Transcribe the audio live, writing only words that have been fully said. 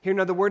Hear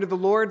now the word of the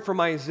Lord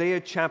from Isaiah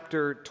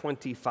chapter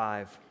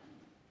 25.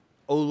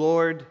 O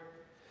Lord,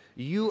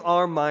 you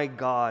are my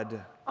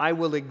God. I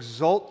will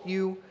exalt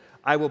you.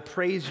 I will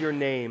praise your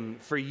name,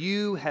 for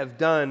you have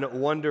done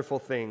wonderful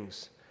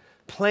things.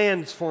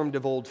 Plans formed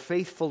of old,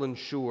 faithful and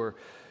sure.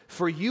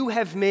 For you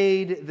have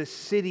made the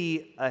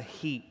city a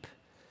heap,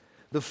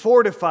 the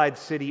fortified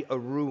city a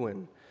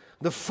ruin.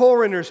 The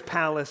foreigner's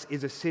palace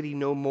is a city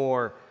no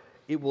more.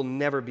 It will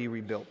never be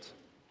rebuilt.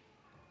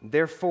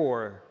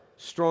 Therefore,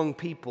 strong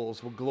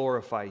peoples will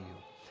glorify you.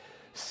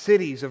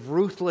 Cities of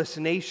ruthless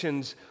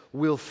nations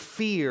will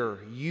fear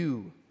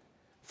you.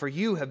 For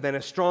you have been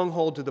a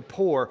stronghold to the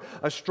poor,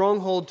 a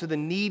stronghold to the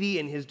needy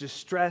in his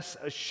distress,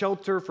 a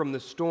shelter from the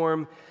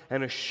storm,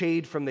 and a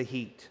shade from the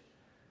heat.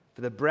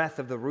 For the breath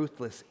of the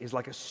ruthless is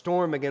like a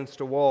storm against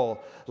a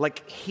wall,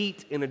 like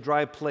heat in a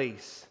dry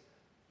place.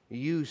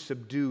 You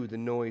subdue the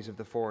noise of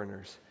the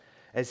foreigners.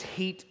 As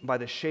heat by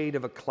the shade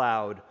of a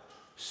cloud,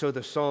 so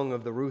the song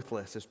of the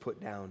ruthless is put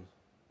down.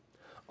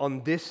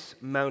 On this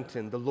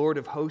mountain, the Lord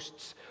of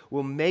hosts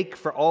will make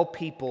for all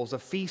peoples a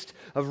feast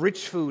of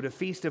rich food, a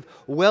feast of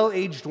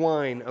well-aged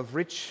wine, of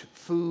rich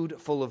food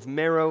full of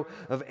marrow,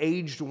 of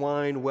aged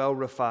wine well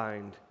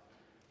refined.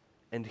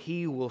 And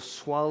he will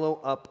swallow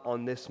up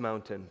on this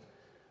mountain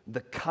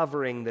the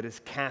covering that is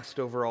cast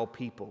over all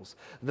peoples,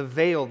 the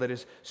veil that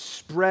is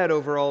spread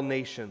over all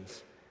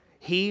nations.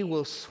 He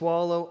will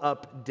swallow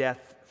up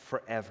death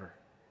forever.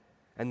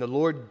 And the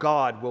Lord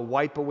God will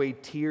wipe away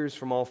tears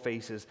from all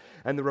faces,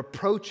 and the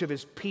reproach of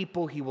his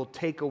people he will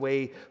take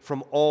away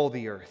from all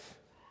the earth.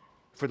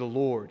 For the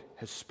Lord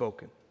has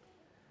spoken.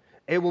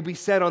 It will be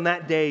said on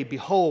that day,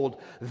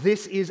 behold,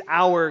 this is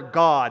our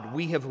God.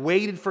 We have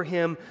waited for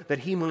him that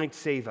he might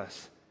save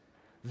us.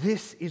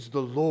 This is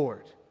the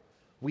Lord.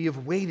 We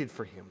have waited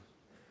for him.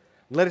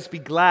 Let us be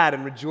glad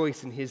and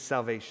rejoice in his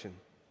salvation.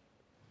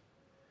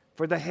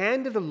 For the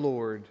hand of the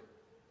Lord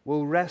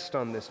will rest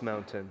on this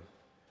mountain,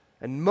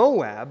 and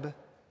Moab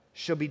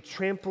shall be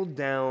trampled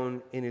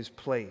down in his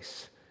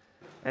place,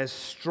 as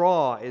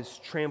straw is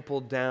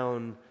trampled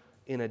down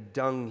in a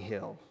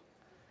dunghill.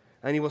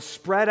 And he will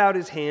spread out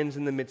his hands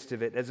in the midst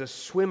of it, as a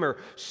swimmer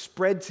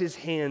spreads his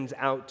hands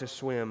out to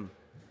swim.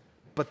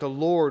 But the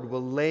Lord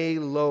will lay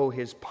low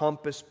his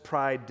pompous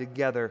pride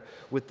together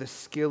with the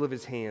skill of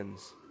his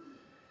hands.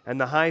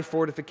 And the high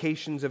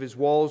fortifications of his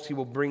walls he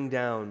will bring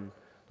down,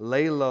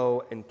 lay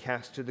low and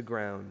cast to the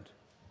ground,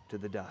 to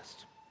the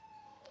dust.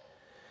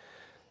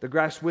 The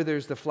grass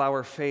withers, the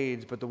flower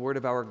fades, but the word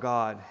of our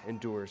God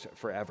endures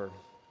forever.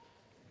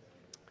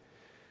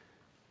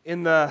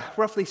 In the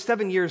roughly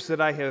 7 years that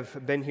I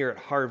have been here at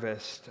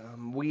Harvest,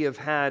 we have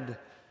had,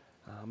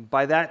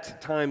 by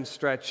that time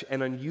stretch,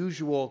 an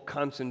unusual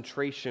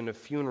concentration of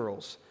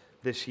funerals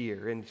this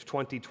year, in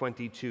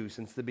 2022,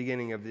 since the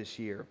beginning of this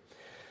year.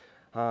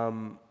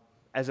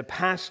 As a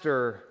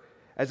pastor,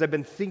 as I've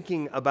been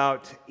thinking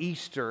about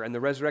Easter and the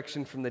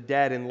resurrection from the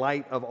dead in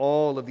light of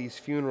all of these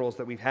funerals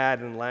that we've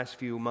had in the last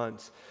few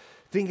months,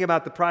 thinking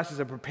about the process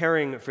of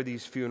preparing for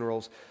these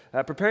funerals,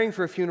 preparing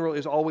for a funeral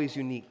is always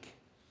unique.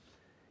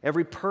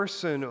 Every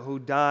person who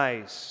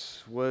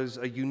dies was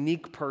a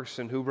unique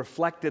person who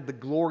reflected the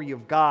glory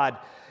of God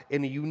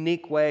in a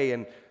unique way,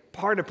 and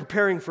part of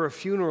preparing for a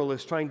funeral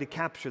is trying to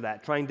capture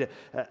that, trying to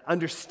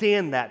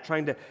understand that,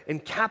 trying to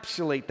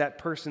encapsulate that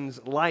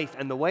person's life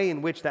and the way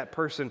in which that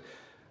person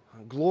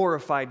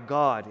glorified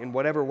God in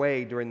whatever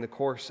way during the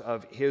course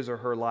of his or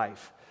her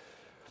life.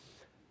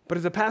 But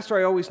as a pastor,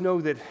 I always know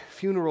that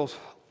funerals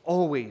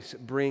always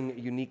bring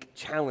unique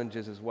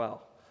challenges as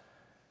well.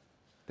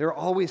 There are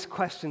always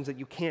questions that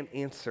you can't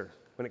answer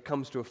when it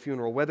comes to a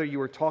funeral, whether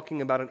you are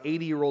talking about an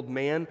 80-year-old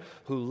man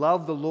who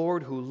loved the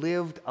Lord, who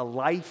lived a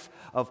life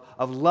of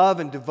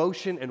love and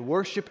devotion and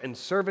worship and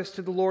service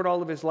to the Lord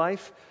all of his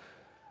life,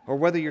 or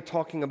whether you're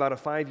talking about a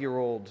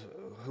 5-year-old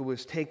who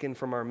was taken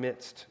from our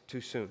midst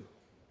too soon.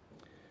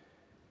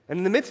 And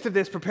in the midst of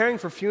this, preparing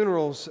for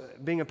funerals,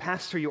 being a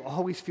pastor, you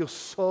always feel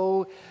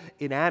so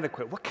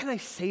inadequate. What can I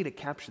say to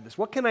capture this?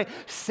 What can I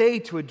say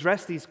to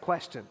address these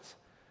questions?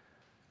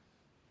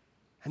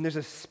 And there's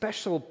a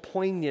special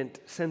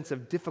poignant sense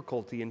of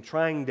difficulty in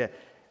trying to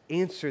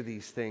answer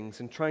these things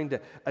and trying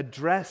to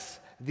address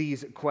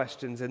these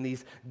questions and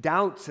these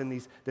doubts and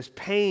this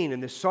pain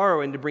and this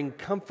sorrow and to bring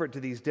comfort to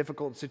these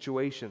difficult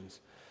situations.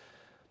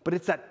 But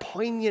it's that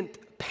poignant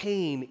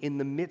pain in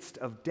the midst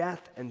of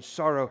death and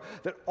sorrow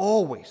that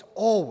always,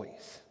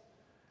 always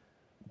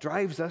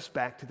drives us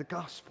back to the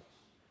gospel.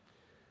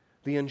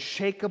 The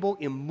unshakable,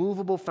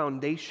 immovable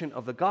foundation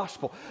of the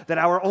gospel, that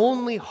our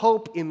only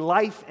hope in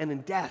life and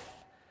in death,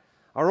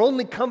 our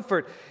only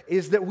comfort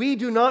is that we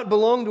do not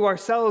belong to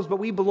ourselves, but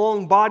we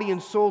belong body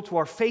and soul to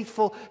our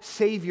faithful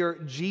Savior,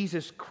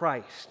 Jesus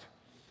Christ.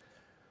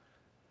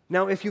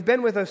 Now, if you've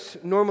been with us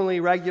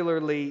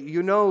regularly,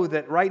 you know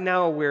that right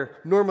now we're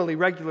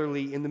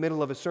regularly in the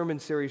middle of a sermon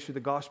series through the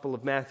Gospel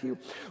of Matthew,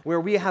 where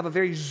we have a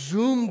very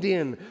zoomed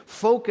in,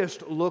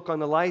 focused look on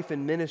the life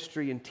and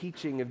ministry and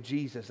teaching of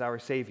Jesus, our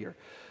Savior.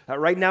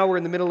 Right now we're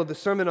in the middle of the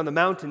Sermon on the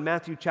Mount in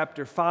Matthew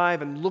chapter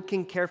 5 and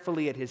looking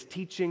carefully at his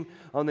teaching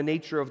on the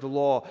nature of the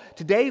law.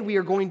 Today we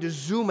are going to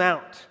zoom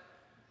out.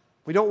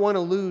 We don't want to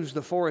lose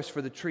the forest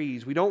for the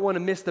trees. We don't want to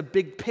miss the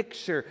big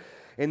picture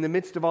in the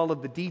midst of all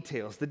of the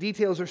details. The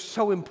details are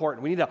so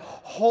important. We need to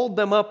hold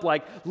them up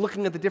like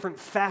looking at the different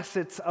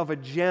facets of a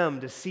gem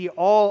to see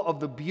all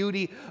of the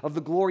beauty of the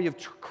glory of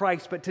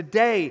Christ. But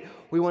today,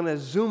 we want to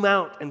zoom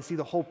out and see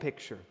the whole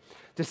picture,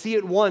 to see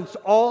at once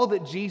all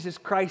that Jesus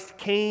Christ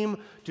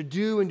came to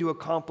do and to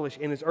accomplish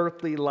in his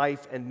earthly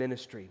life and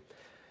ministry.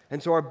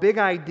 And so our big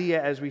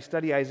idea as we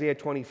study Isaiah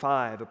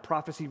 25, a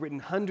prophecy written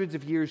hundreds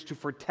of years to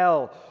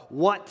foretell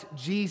what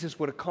Jesus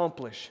would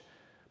accomplish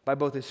by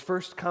both his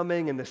first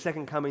coming and the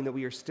second coming that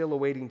we are still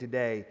awaiting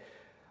today,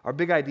 our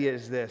big idea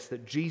is this,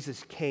 that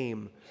Jesus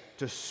came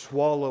to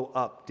swallow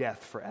up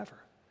death forever.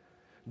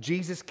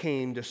 Jesus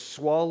came to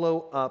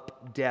swallow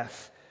up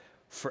death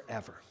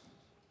forever.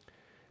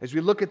 As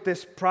we look at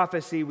this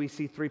prophecy, we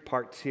see three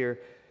parts here.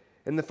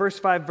 In the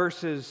first 5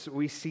 verses,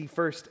 we see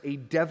first a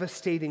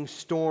devastating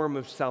storm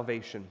of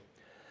salvation.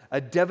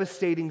 A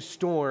devastating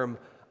storm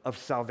of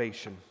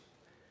salvation.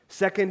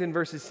 Second, in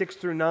verses 6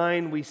 through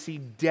 9, we see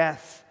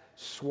death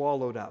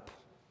swallowed up.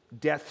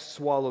 Death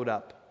swallowed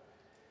up.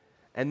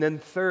 And then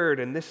third,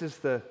 and this is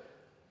the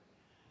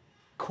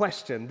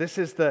question, this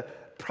is the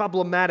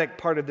problematic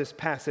part of this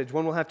passage,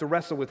 one will have to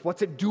wrestle with.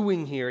 What's it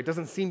doing here? It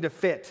doesn't seem to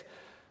fit.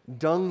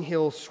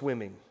 Dunghill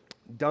swimming.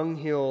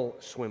 Dunghill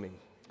swimming.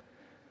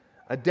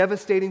 A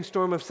devastating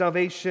storm of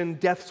salvation,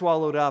 death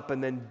swallowed up,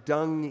 and then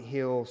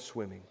dunghill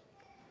swimming.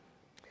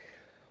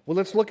 Well,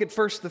 let's look at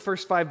first the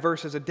first 5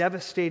 verses, a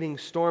devastating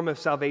storm of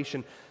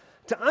salvation.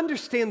 To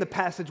understand the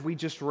passage we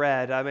just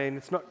read, I mean,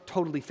 it's not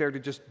totally fair to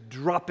just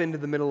drop into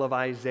the middle of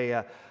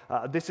Isaiah.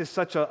 This is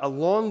such a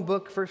long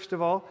book, first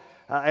of all,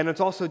 and it's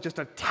also just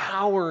a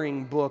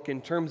towering book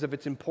in terms of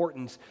its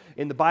importance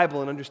in the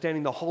Bible and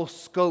understanding the whole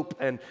scope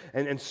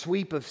and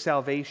sweep of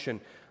salvation.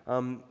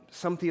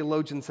 Some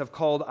theologians have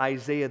called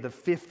Isaiah the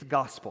 5th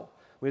gospel.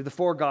 We have the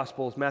 4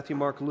 Gospels, Matthew,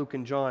 Mark, Luke,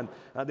 and John.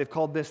 They've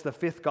called this the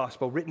 5th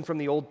Gospel, written from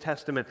the Old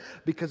Testament,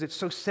 because it's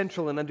so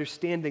central in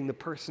understanding the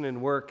person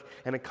and work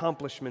and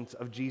accomplishments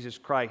of Jesus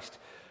Christ.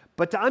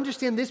 But to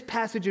understand this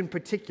passage in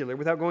particular,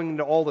 without going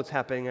into all that's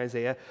happening in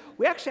Isaiah,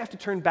 we actually have to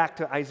turn back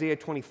to Isaiah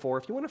 24.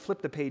 If you want to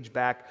flip the page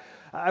back,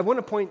 I want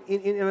to point,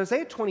 in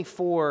Isaiah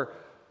 24,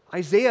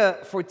 Isaiah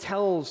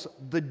foretells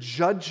the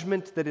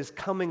judgment that is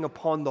coming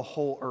upon the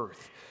whole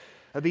earth.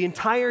 The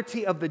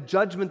entirety of the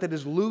judgment that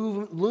is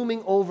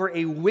looming over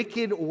a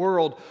wicked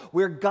world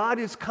where God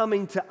is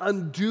coming to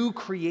undo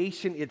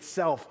creation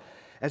itself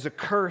as a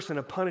curse and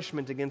a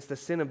punishment against the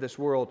sin of this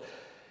world.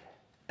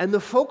 And the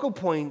focal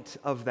point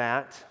of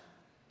that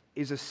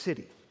is a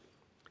city.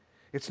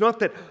 It's not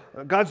that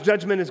God's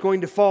judgment is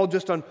going to fall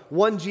just on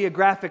one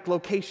geographic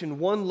location,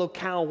 one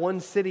locale,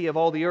 one city of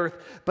all the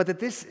earth, but that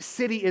this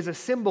city is a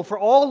symbol for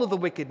all of the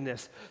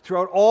wickedness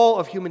throughout all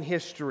of human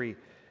history.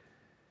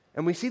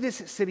 And we see this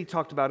city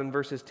talked about in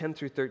verses 10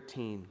 through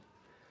 13,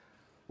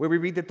 where we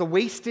read that the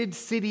wasted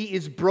city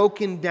is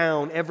broken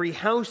down. Every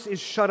house is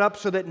shut up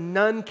so that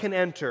none can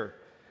enter.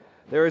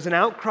 There is an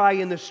outcry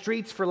in the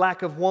streets for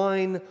lack of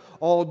wine.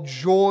 All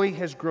joy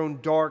has grown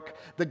dark.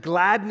 The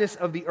gladness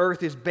of the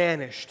earth is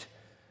banished.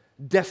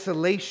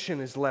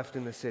 Desolation is left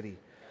in the city.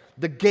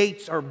 The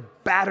gates are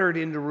battered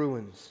into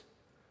ruins.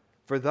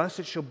 For thus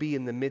it shall be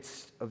in the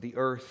midst of the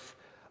earth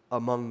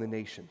among the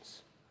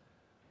nations.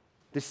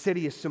 This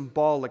city is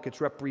symbolic,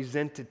 it's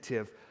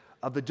representative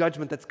of the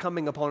judgment that's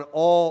coming upon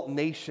all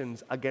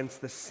nations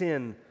against the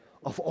sin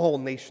of all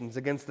nations,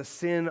 against the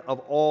sin of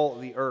all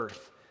the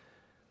earth.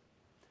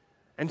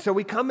 And so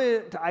we come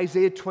into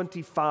Isaiah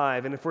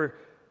 25, and if we're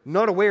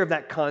not aware of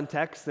that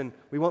context, then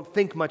we won't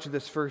think much of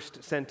this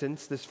first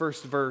sentence, this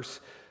first verse,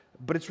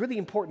 but it's really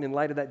important in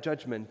light of that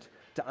judgment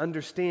to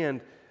understand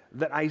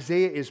that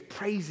Isaiah is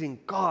praising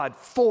God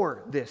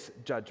for this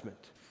judgment.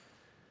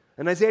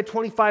 In Isaiah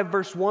 25,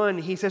 verse 1,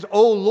 he says,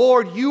 "O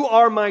Lord, you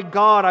are my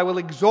God. I will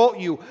exalt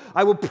you.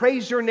 I will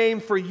praise your name,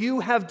 for you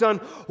have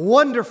done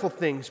wonderful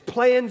things,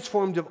 plans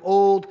formed of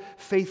old,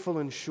 faithful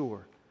and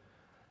sure."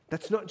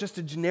 That's not just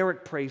a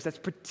generic praise. That's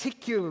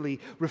particularly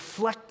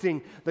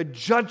reflecting the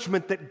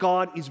judgment that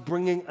God is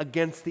bringing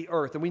against the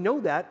earth. And we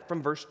know that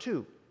from verse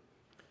 2.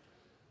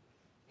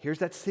 Here's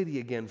that city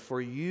again.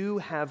 "For you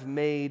have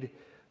made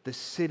the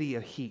city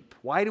a heap."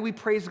 Why do we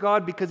praise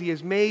God? Because he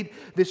has made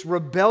this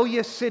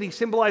rebellious city,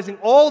 symbolizing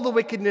all the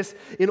wickedness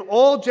in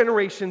all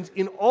generations,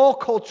 in all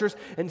cultures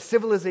and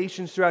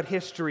civilizations throughout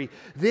history.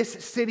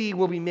 This city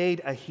will be made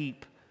a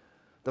heap.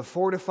 The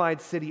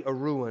fortified city a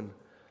ruin.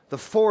 The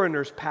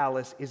foreigner's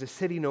palace is a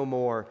city no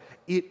more.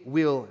 It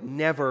will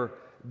never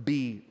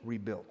be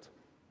rebuilt.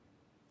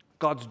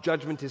 God's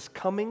judgment is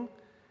coming,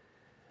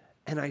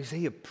 and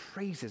Isaiah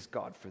praises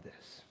God for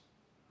this.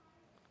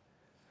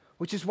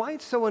 which is why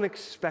it's so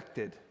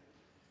unexpected.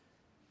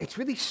 It's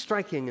really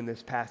striking in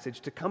this passage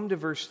to come to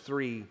verse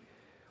 3,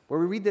 where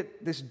we read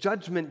that this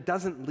judgment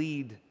doesn't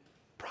lead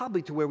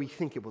probably to where we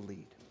think it will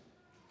lead.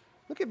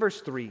 Look at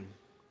verse 3.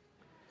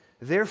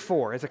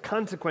 Therefore, as a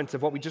consequence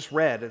of what we just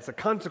read, as a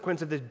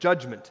consequence of this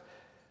judgment,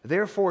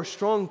 therefore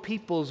strong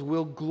peoples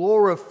will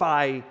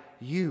glorify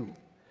you.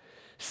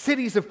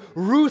 Cities of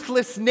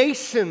ruthless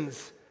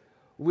nations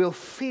will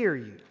fear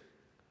you.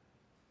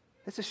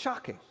 This is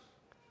shocking.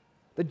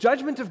 The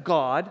judgment of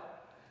God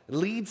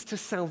leads to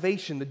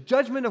salvation. The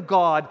judgment of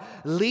God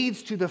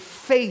leads to the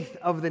faith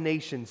of the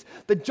nations.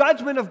 The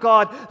judgment of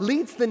God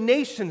leads the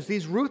nations,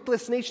 these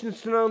ruthless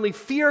nations, to not only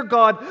fear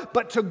God,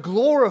 but to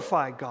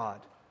glorify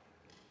God.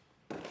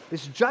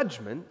 This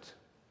judgment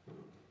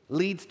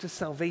leads to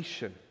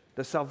salvation,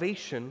 the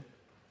salvation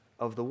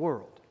of the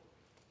world.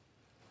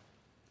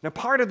 Now,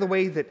 part of the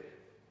way that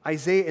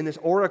Isaiah in this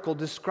oracle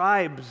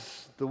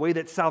describes the way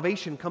that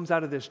salvation comes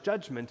out of this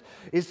judgment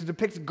is to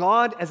depict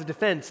God as a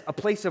defense, a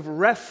place of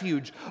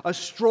refuge, a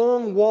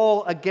strong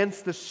wall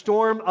against the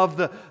storm of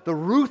the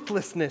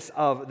ruthlessness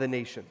of the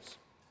nations.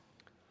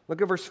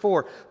 Look at verse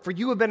 4. For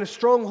you have been a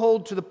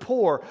stronghold to the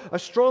poor, a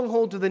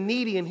stronghold to the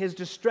needy in his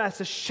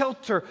distress, a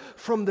shelter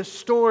from the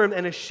storm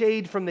and a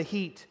shade from the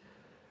heat.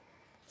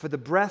 For the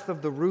breath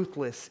of the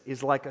ruthless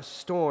is like a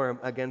storm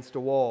against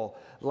a wall,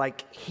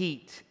 like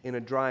heat in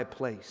a dry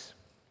place.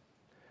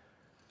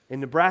 In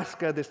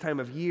Nebraska, this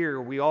time of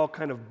year, we all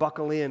kind of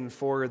buckle in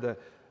for the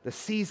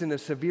season of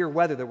severe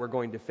weather that we're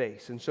going to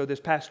face. And so this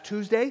past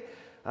Tuesday,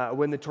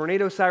 when the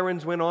tornado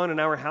sirens went on in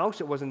our house,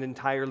 it wasn't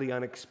entirely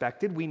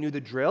unexpected. We knew the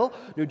drill,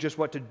 knew just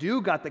what to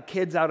do, got the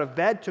kids out of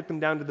bed, took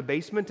them down to the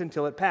basement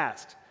until it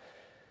passed.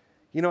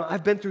 You know,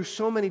 I've been through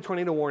so many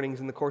tornado warnings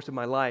in the course of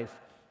my life,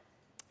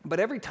 but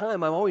every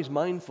time I'm always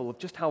mindful of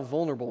just how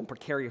vulnerable and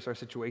precarious our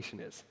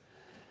situation is.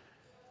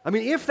 I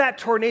mean, if that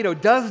tornado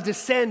does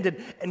descend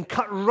and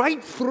cut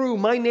right through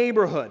my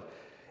neighborhood,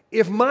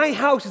 if my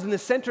house is in the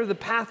center of the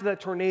path of that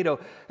tornado,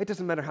 it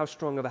doesn't matter how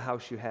strong of a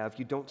house you have,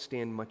 you don't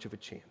stand much of a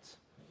chance.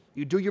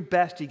 You do your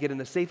best, you get in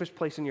the safest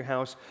place in your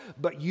house,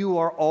 but you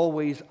are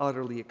always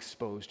utterly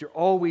exposed. You're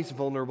always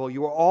vulnerable.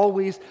 You are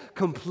always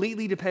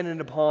completely dependent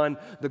upon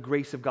the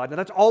grace of God. Now,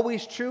 that's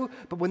always true,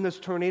 but when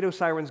those tornado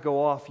sirens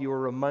go off, you are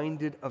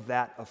reminded of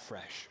that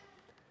afresh.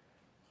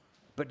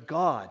 But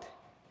God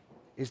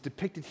is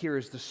depicted here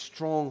as the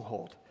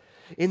stronghold.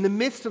 In the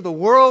midst of the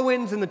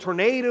whirlwinds and the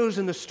tornadoes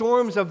and the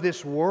storms of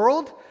this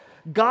world,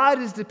 God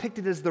is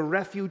depicted as the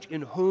refuge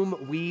in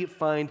whom we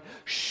find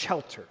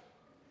shelter.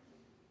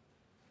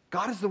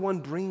 God is the one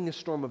bringing a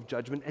storm of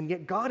judgment, and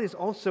yet God is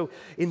also,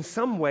 in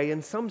some way,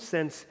 in some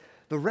sense,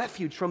 the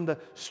refuge from the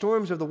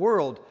storms of the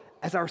world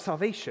as our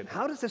salvation.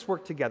 How does this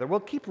work together? Well,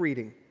 keep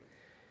reading.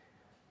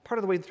 Part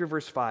of the way through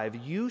verse 5,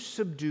 you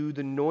subdue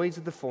the noise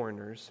of the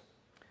foreigners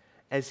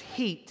as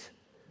heat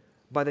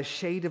by the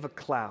shade of a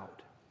cloud.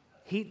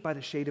 Heat by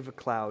the shade of a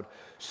cloud.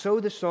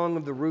 So the song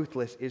of the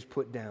ruthless is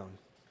put down.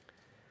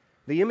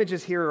 The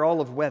images here are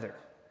all of weather.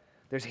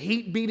 There's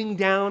heat beating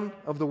down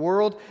of the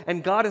world,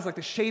 and God is like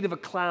the shade of a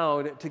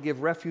cloud to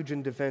give refuge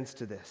and defense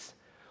to this.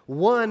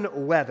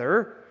 One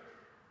weather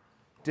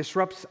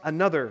disrupts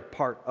another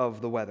part of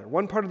the weather.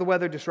 One part of the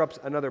weather disrupts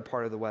another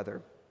part of the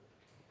weather.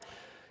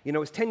 You know,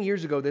 it was 10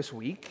 years ago this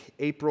week,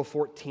 April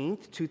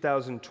 14th,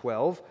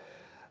 2012,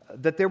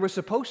 that there was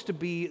supposed to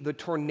be the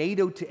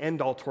tornado to end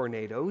all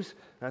tornadoes.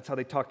 That's how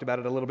they talked about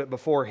it a little bit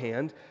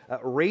beforehand,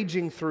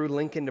 raging through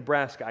Lincoln,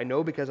 Nebraska. I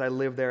know because I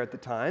lived there at the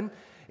time.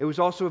 It was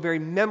also a very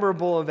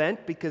memorable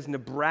event because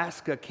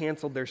Nebraska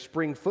canceled their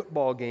spring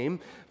football game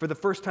for the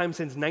first time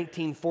since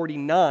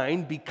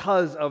 1949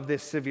 because of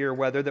this severe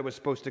weather that was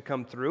supposed to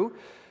come through.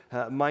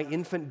 My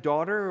infant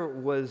daughter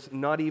was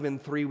not even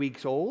 3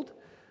 weeks old.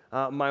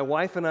 My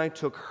wife and I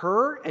took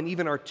her and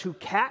even our 2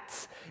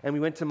 cats, and we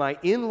went to my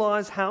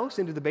in-laws' house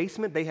into the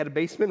basement. They had a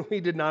basement. We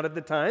did not at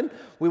the time.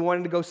 We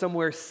wanted to go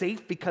somewhere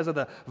safe because of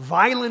the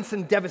violence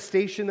and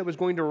devastation that was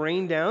going to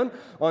rain down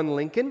on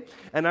Lincoln.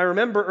 And I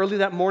remember early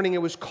that morning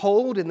it was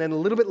cold, and then a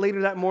little bit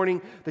later that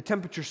morning the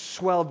temperature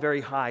swelled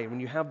very high.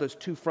 When you have those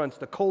two fronts,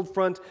 the cold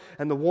front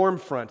and the warm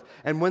front,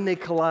 and when they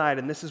collide,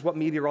 and this is what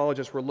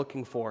meteorologists were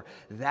looking for,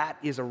 that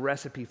is a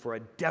recipe for a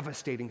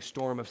devastating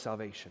storm of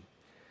salvation.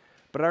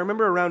 But I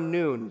remember around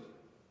noon,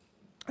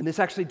 and this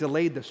actually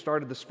delayed the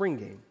start of the spring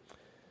game.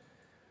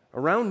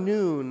 Around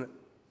noon,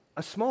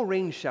 a small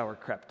rain shower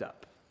crept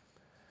up.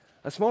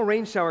 A small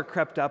rain shower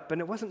crept up, and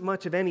it wasn't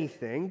much of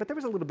anything, but there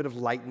was a little bit of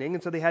lightning,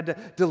 and so they had to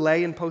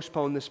delay and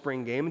postpone the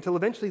spring game until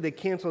eventually they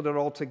canceled it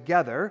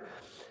altogether.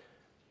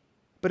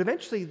 But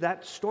eventually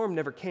that storm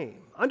never came.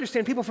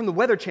 Understand, people from the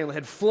Weather Channel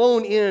had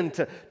flown in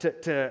to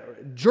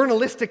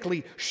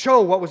journalistically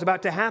show what was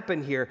about to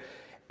happen here.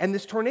 And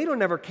this tornado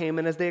never came,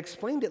 and as they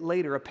explained it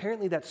later,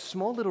 apparently that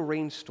small little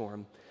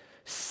rainstorm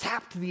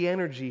sapped the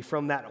energy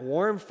from that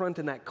warm front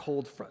and that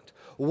cold front.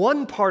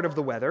 One part of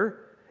the weather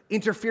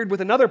interfered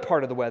with another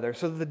part of the weather,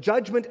 so that the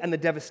judgment and the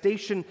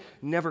devastation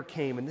never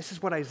came. And this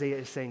is what Isaiah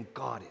is saying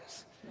God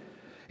is.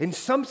 In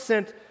some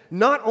sense,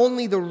 not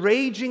only the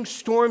raging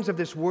storms of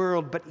this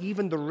world, but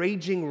even the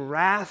raging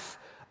wrath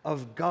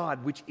of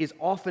God, which is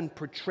often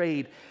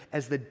portrayed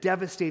as the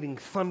devastating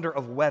thunder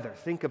of weather.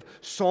 Think of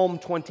Psalm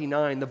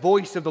 29. The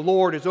voice of the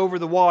Lord is over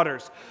the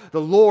waters.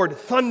 The Lord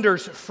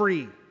thunders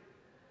free.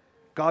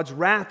 God's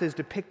wrath is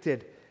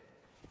depicted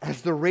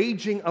as the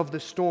raging of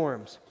the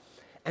storms.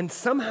 And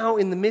somehow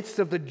in the midst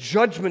of the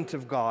judgment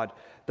of God,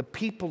 the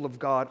people of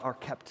God are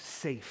kept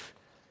safe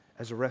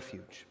as a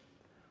refuge.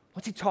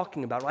 What's he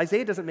talking about? Well,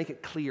 Isaiah doesn't make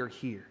it clear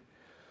here.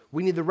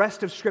 We need the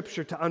rest of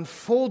Scripture to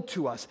unfold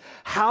to us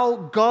how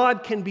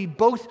God can be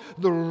both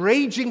the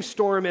raging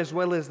storm as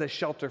well as the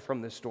shelter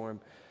from the storm.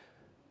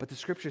 But the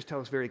Scriptures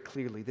tell us very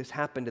clearly this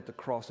happened at the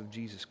cross of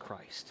Jesus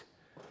Christ.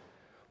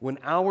 When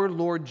our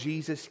Lord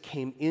Jesus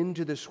came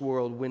into this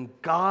world, when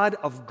God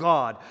of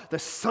God, the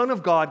Son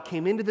of God,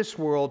 came into this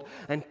world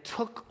and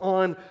took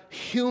on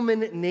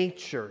human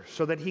nature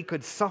so that he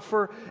could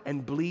suffer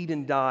and bleed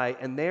and die.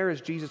 And there,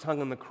 as Jesus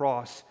hung on the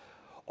cross,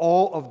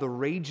 all of the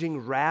raging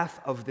wrath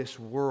of this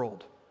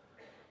world,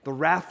 the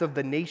wrath of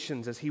the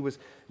nations as he was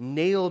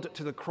nailed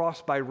to the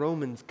cross by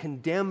Romans,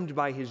 condemned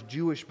by his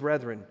Jewish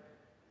brethren,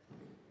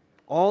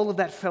 all of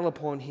that fell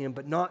upon him,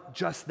 but not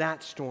just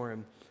that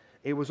storm.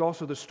 It was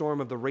also the storm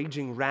of the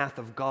raging wrath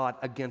of God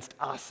against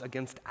us,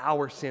 against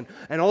our sin.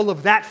 And all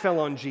of that fell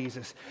on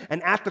Jesus.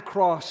 And at the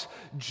cross,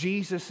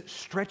 Jesus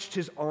stretched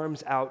his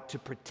arms out to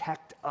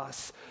protect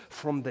us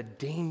from the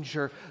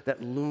danger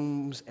that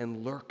looms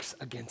and lurks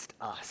against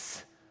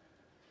us.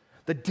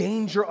 The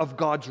danger of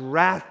God's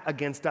wrath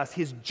against us,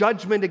 his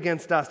judgment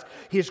against us,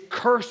 his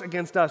curse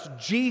against us.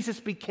 Jesus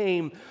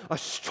became a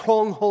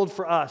stronghold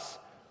for us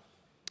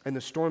in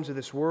the storms of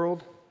this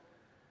world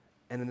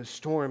and in the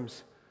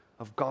storms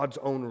of God's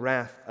own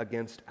wrath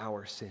against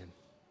our sin.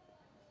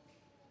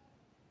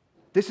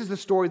 This is the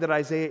story that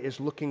Isaiah is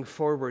looking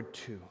forward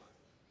to.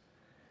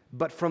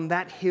 But from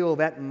that hill,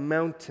 that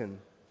mountain,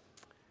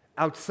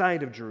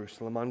 outside of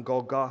Jerusalem on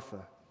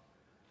Golgotha,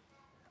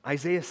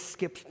 Isaiah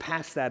skips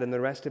past that in the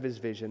rest of his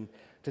vision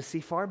to see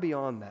far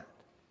beyond that.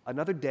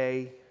 Another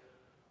day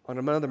on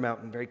another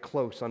mountain, very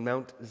close, on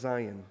Mount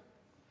Zion,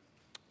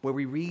 where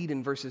we read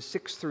in verses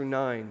 6 through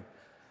 9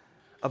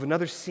 of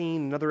another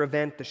scene, another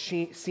event. The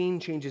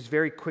scene changes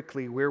very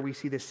quickly, where we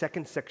see the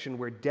second section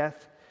where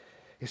death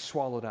is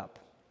swallowed up.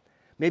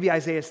 Maybe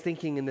Isaiah's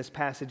thinking in this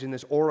passage, in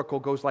this oracle,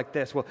 goes like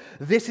this. Well,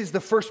 this is the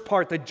first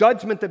part, the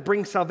judgment that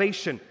brings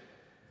salvation.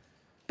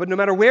 But no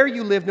matter where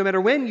you live, no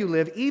matter when you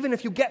live, even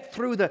if you get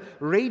through the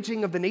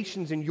raging of the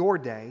nations in your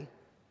day,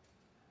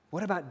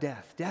 what about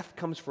death? Death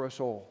comes for us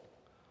all.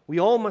 We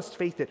all must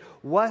face it.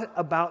 What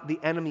about the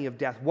enemy of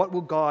death? What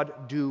will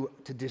God do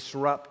to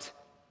disrupt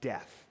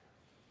death?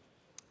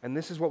 And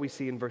this is what we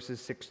see in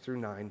verses 6 through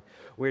 9,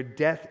 where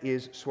death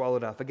is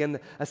swallowed up. Again,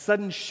 a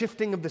sudden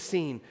shifting of the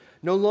scene.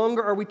 No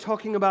longer are we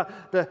talking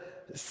about the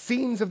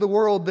scenes of the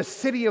world, the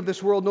city of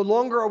this world. No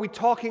longer are we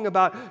talking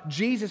about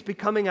Jesus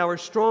becoming our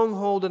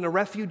stronghold and a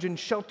refuge and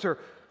shelter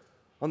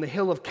on the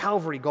hill of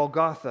Calvary,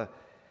 Golgotha.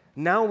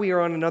 Now we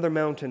are on another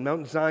mountain,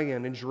 Mount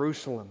Zion in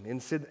Jerusalem,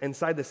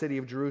 inside the city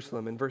of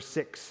Jerusalem. In verse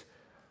 6,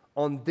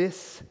 on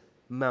this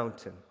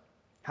mountain.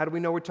 How do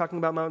we know we're talking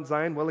about Mount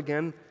Zion? Well,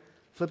 again,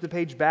 flip the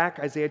page back,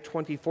 Isaiah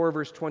 24,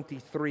 verse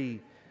 23.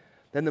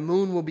 Then the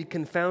moon will be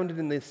confounded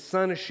and the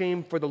sun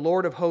ashamed, for the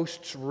Lord of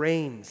hosts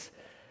reigns.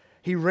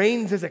 He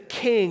reigns as a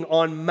king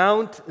on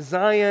Mount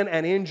Zion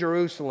and in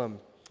Jerusalem,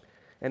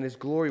 and his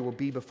glory will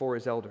be before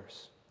his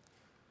elders.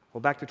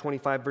 Well, back to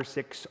 25, verse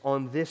 6.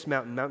 On this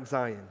mountain, Mount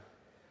Zion,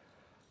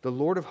 the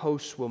Lord of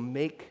hosts will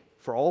make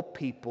for all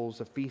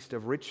peoples a feast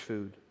of rich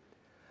food,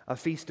 a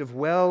feast of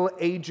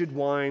well-aged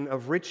wine,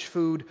 of rich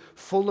food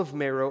full of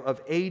marrow,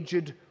 of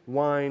aged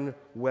wine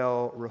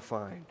well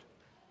refined.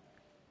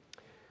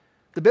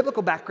 The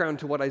biblical background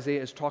to what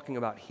Isaiah is talking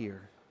about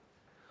here,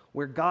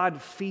 where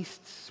God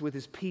feasts with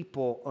his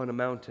people on a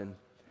mountain,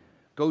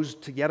 goes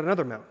to yet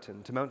another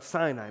mountain, to Mount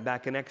Sinai,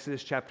 back in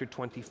Exodus chapter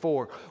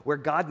 24, where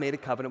God made a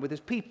covenant with his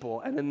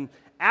people. And then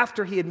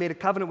after he had made a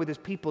covenant with his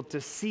people to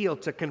seal,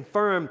 to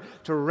confirm,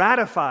 to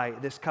ratify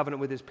this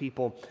covenant with his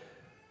people,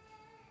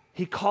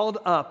 he called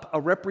up a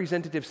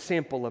representative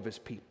sample of his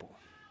people.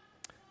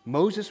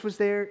 Moses was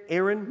there.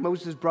 Aaron,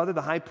 Moses' brother,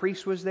 the high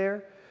priest, was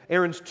there.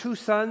 Aaron's two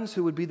sons,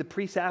 who would be the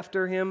priests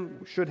after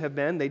him, should have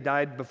been. They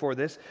died before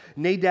this.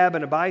 Nadab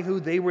and Abihu,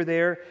 they were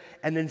there.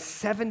 And then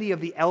 70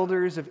 of the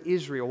elders of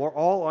Israel were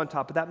all on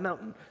top of that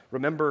mountain.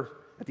 Remember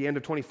at the end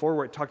of 24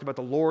 where it talked about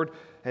the Lord,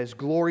 his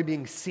glory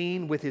being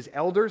seen with his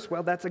elders?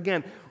 Well, that's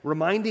again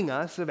reminding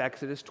us of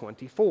Exodus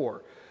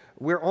 24.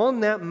 We're on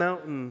that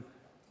mountain,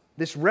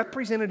 this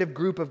representative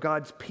group of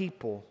God's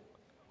people.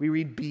 We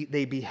read,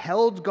 they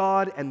beheld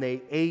God and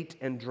they ate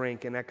and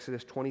drank in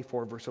Exodus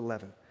 24, verse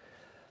 11.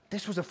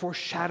 This was a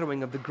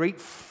foreshadowing of the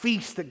great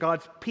feast that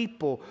God's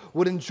people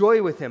would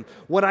enjoy with him.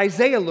 What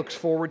Isaiah looks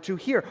forward to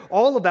here,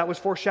 all of that was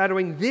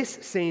foreshadowing this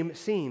same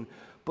scene.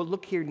 But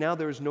look here, now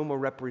there is no more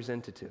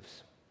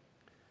representatives.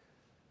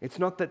 It's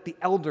not that the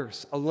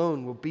elders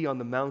alone will be on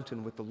the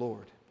mountain with the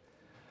Lord.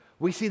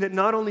 We see that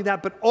not only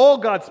that, but all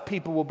God's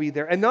people will be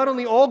there. And not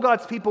only all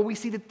God's people, we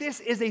see that this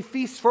is a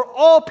feast for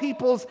all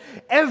peoples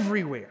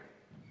everywhere.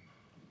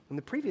 In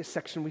the previous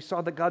section, we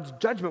saw that God's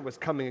judgment was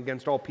coming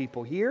against all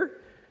people.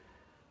 Here,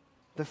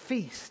 the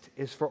feast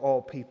is for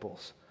all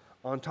peoples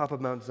on top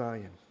of Mount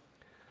Zion.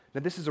 Now,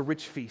 this is a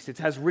rich feast. It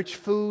has rich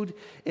food.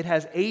 It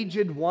has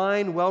aged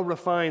wine, well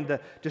refined. The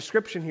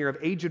description here of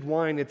aged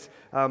wine, it's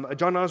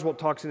John Oswalt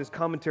talks in his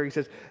commentary. He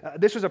says,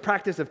 this was a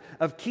practice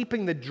of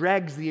keeping the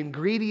dregs, the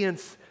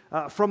ingredients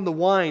from the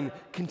wine,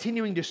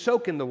 continuing to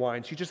soak in the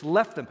wine. She just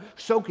left them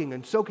soaking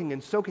and soaking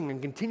and soaking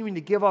and continuing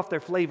to give off their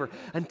flavor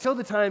until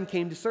the time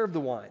came to serve the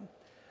wine.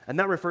 And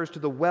that refers to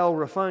the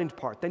well-refined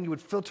part. Then you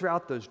would filter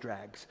out those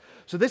dregs.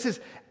 So this is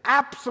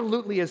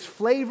absolutely as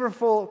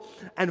flavorful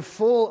and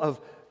full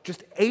of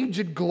just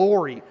aged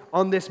glory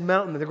on this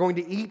mountain that they're going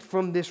to eat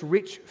from this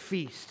rich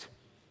feast.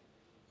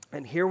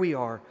 And here we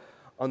are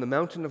on the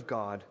mountain of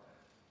God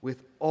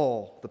with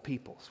all the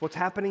peoples. What's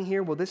happening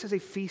here? Well, this is a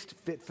feast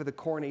fit for the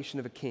coronation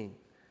of a king.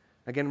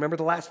 Again, remember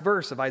the last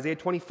verse of Isaiah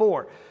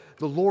 24.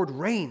 The Lord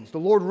reigns. The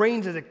Lord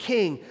reigns as a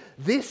king.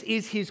 This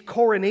is his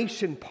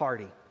coronation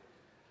party.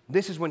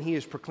 This is when he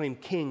is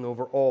proclaimed king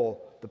over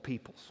all the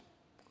peoples.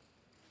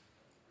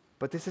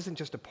 But this isn't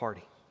just a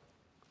party.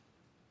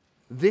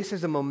 This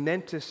is a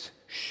momentous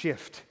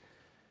shift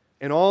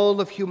in all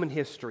of human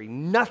history.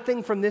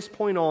 Nothing from this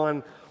point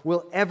on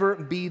will ever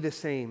be the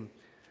same.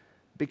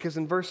 Because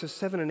in verses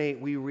 7 and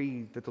 8, we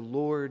read that the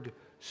Lord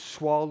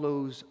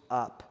swallows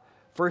up.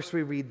 First,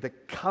 we read the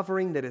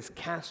covering that is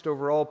cast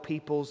over all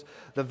peoples,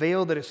 the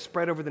veil that is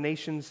spread over the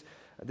nations.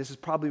 This is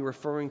probably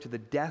referring to the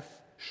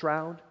death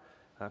shroud,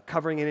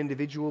 covering an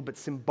individual, but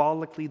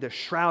symbolically the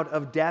shroud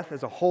of death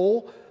as a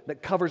whole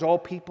that covers all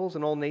peoples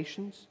and all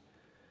nations.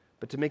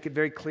 But to make it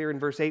very clear in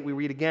verse 8, we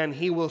read again,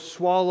 he will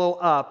swallow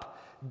up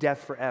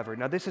death forever.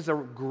 Now, this is a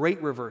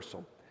great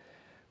reversal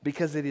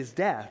because it is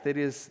death, it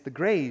is the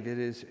grave, it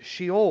is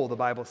Sheol, the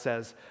Bible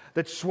says,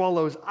 that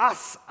swallows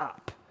us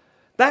up.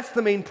 That's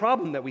the main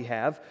problem that we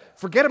have.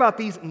 Forget about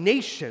these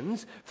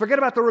nations, forget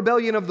about the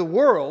rebellion of the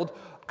world.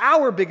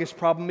 Our biggest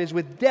problem is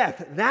with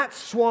death. That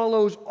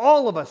swallows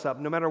all of us up,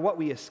 no matter what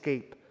we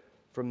escape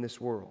from this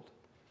world.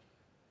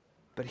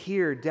 But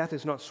here, death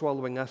is not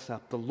swallowing us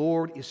up. The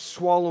Lord is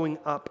swallowing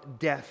up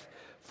death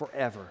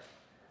forever.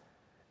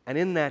 And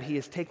in that, he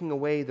is taking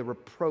away the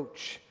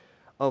reproach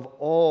of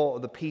all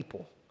the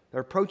people. The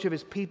reproach of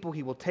his people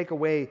he will take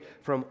away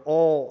from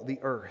all the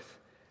earth.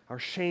 Our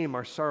shame,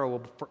 our sorrow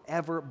will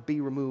forever be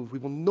removed. We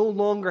will no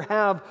longer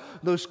have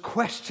those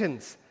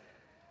questions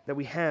that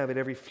we have at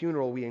every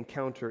funeral we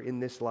encounter in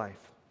this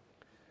life.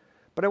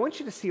 But I want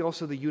you to see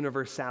also the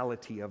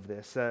universality of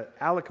this.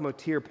 Alec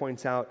Motyer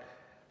points out,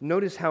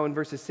 notice how in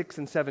verses 6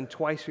 and 7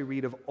 twice we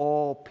read of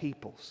all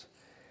peoples.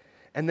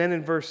 And then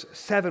in verse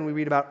 7 we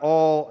read about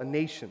all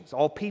nations.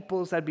 All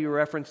peoples, that'd be a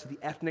reference to the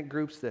ethnic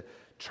groups, the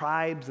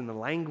tribes and the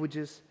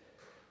languages,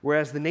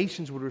 whereas the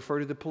nations would refer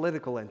to the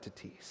political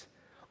entities.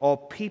 All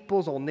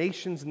peoples, all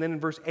nations, and then in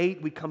verse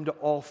 8 we come to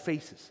all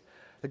faces.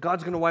 That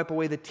God's going to wipe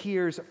away the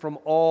tears from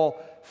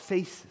all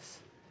faces.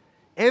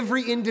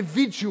 Every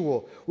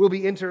individual will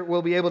be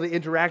able to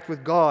interact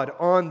with God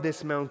on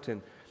this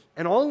mountain.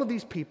 And all of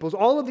these peoples,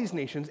 all of these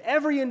nations,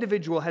 every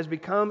individual has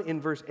become,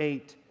 in verse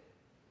 8,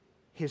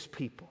 his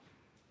people,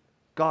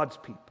 God's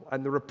people.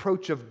 And the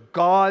reproach of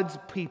God's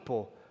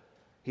people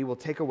he will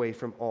take away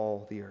from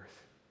all the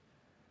earth.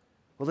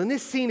 Well, in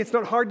this scene, it's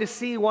not hard to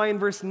see why in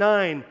verse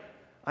 9,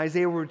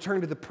 Isaiah will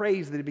return to the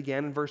praise that he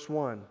began in verse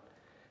 1.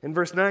 In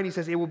verse 9, he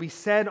says, it will be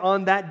said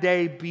on that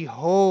day,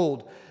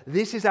 behold,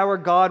 this is our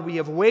God. We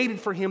have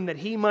waited for him that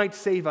he might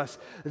save us.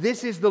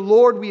 This is the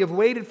Lord. We have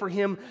waited for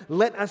him.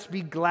 Let us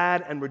be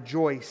glad and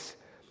rejoice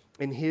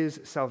in his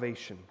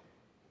salvation.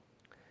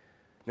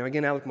 Now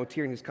again, Alec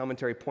Motyer in his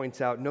commentary points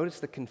out,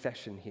 notice the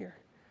confession here.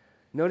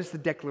 Notice the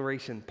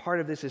declaration. Part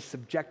of this is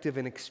subjective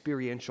and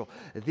experiential.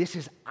 This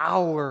is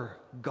our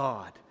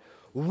God.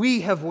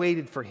 We have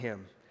waited for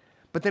him.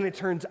 But then it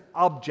turns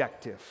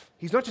objective.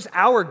 He's not just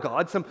our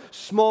God, some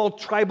small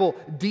tribal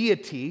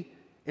deity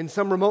in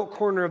some remote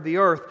corner of the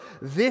earth.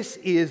 This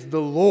is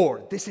the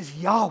Lord. This is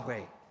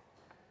Yahweh.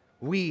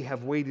 We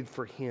have waited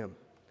for him.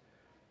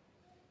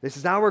 This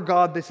is our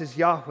God. This is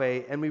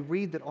Yahweh. And we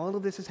read that all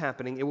of this is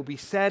happening. It will be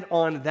said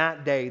on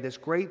that day. This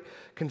great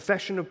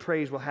confession of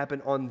praise will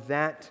happen on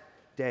that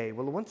day.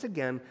 Well, once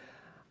again,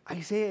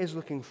 Isaiah is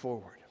looking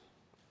forward.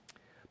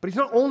 But he's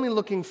not only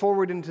looking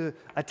forward into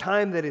a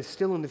time that is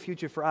still in the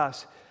future for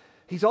us,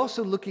 he's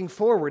also looking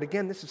forward.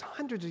 Again, this is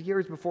hundreds of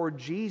years before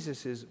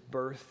Jesus'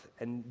 birth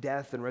and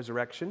death and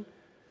resurrection.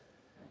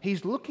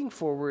 He's looking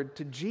forward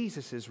to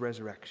Jesus'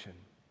 resurrection.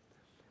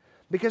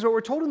 Because what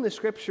we're told in the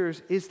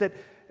scriptures is that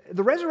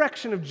the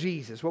resurrection of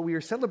Jesus, what we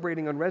are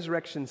celebrating on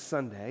Resurrection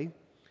Sunday,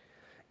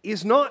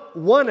 is not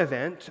one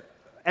event,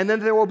 and then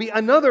there will be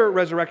another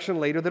resurrection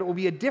later that it will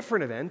be a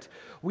different event.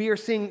 We are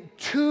seeing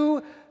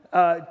two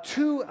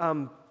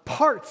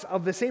parts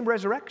of the same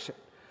resurrection.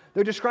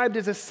 They're described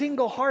as a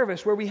single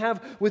harvest where we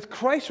have, with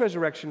Christ's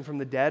resurrection from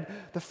the dead,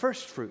 the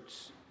first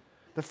fruits.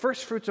 the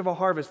first fruits of a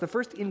harvest, the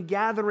first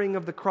ingathering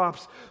of the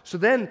crops. So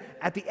then,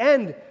 at the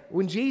end,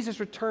 when Jesus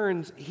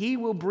returns, he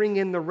will bring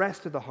in the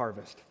rest of the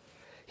harvest.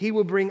 He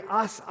will bring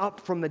us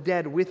up from the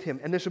dead with him,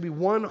 and this will be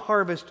one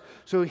harvest.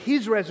 So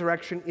his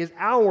resurrection is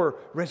our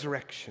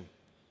resurrection.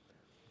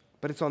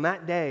 But it's on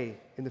that day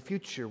in the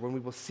future when we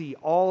will see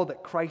all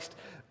that Christ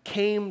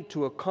came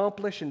to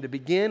accomplish and to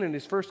begin in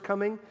his first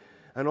coming,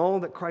 and all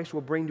that Christ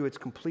will bring to its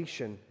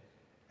completion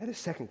at his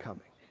second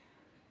coming.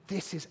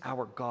 This is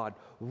our God.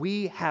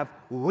 We have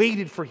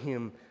waited for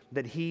him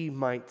that he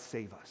might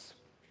save us.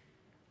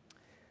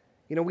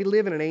 You know, we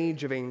live in an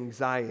age of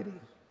anxiety.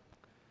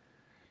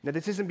 Now,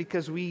 this isn't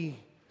because we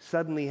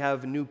suddenly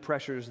have new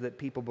pressures that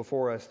people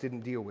before us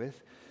didn't deal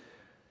with.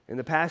 In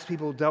the past,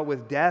 people dealt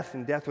with death,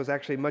 and death was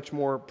actually much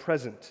more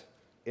present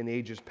in the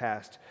ages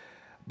past.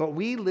 But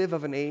we live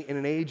in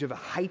an age of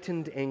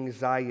heightened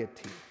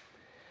anxiety.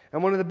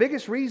 And one of the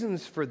biggest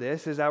reasons for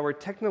this is our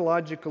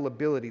technological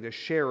ability to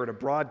share or to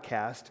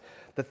broadcast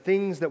the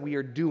things that we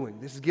are doing.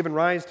 This has given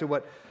rise to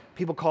what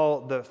people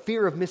call the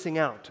fear of missing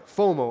out,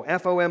 FOMO,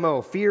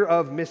 F-O-M-O, fear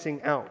of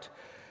missing out.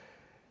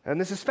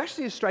 And this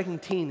especially is striking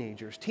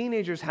teenagers.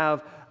 Teenagers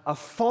have a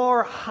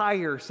far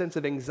higher sense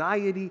of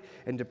anxiety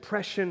and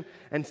depression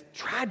and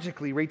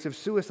tragically rates of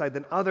suicide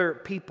than other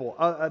people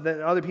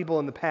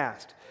in the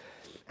past.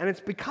 And it's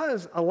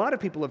because a lot of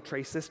people have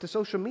traced this to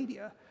social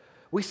media.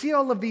 We see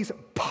all of these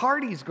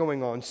parties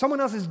going on.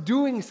 Someone else is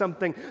doing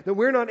something that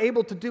we're not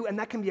able to do, and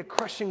that can be a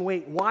crushing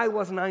weight. Why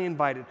wasn't I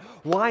invited?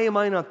 Why am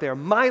I not there?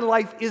 My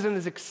life isn't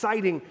as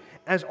exciting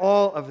as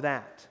all of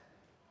that.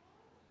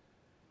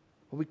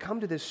 When we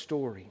come to this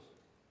story,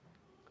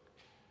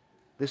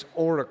 this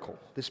oracle,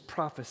 this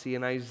prophecy,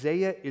 and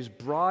Isaiah is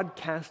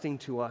broadcasting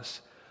to us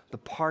the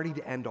party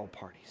to end all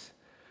parties,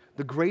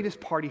 the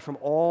greatest party from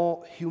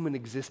all human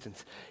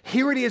existence.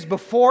 Here it is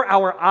before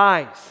our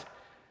eyes.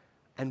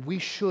 And we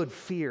should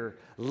fear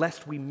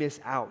lest we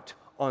miss out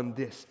on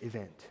this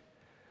event.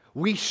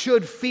 We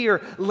should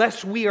fear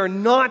lest we are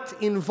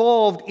not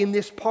involved in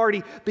this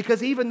party,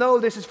 because even though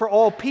this is for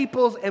all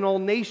peoples and all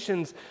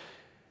nations,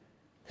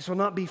 this will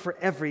not be for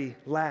every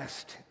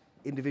last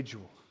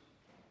individual.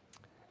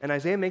 And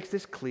Isaiah makes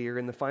this clear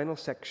in the final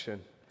section,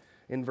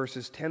 in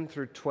verses 10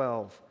 through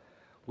 12,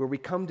 where we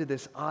come to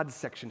this odd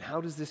section.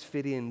 How does this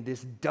fit in?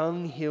 This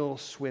dunghill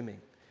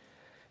swimming.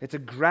 It's a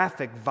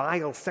graphic,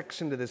 vile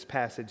section to this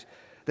passage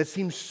that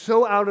seems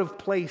so out of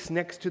place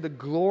next to the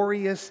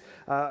glorious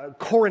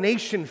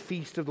coronation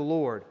feast of the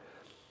Lord.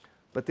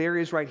 But there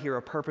is right here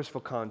a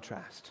purposeful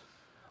contrast.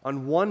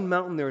 On one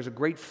mountain there is a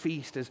great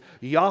feast as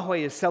Yahweh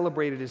is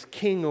celebrated as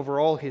king over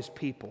all his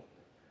people.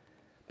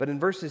 But in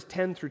verses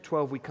 10 through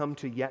 12 we come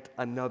to yet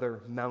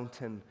another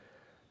mountain,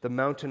 the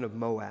mountain of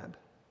Moab.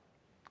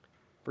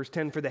 Verse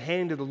 10, for the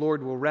hand of the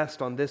Lord will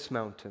rest on this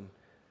mountain,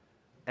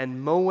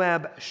 and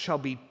Moab shall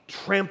be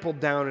trampled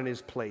down in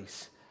his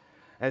place,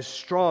 as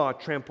straw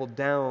trampled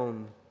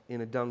down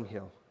in a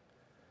dunghill.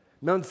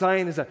 Mount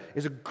Zion is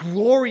a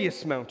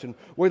glorious mountain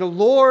where the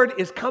Lord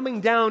is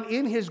coming down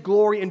in his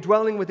glory and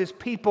dwelling with his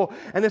people.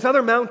 And this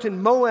other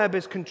mountain, Moab,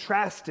 is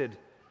contrasted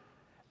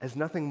as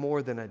nothing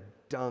more than a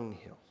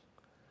dunghill,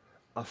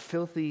 a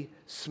filthy,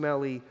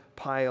 smelly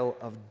pile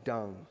of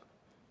dung.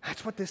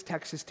 That's what this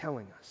text is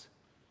telling us.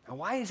 Now,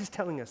 why is this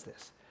telling us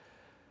this?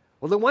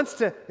 Well,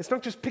 it's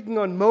not just picking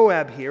on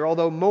Moab here,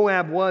 although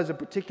Moab was a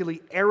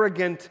particularly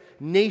arrogant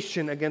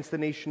nation against the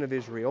nation of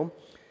Israel.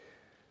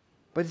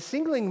 But it's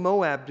singling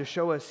Moab to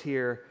show us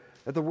here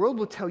that the world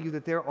will tell you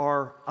that there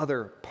are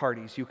other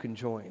parties you can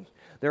join.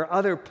 There are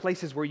other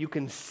places where you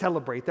can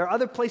celebrate. There are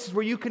other places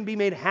where you can be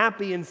made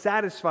happy and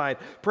satisfied,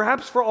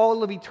 perhaps for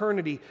all of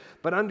eternity.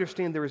 But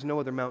understand there is no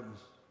other mountain.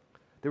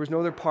 There is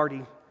no other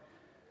party,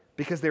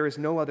 because there is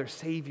no other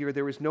Savior.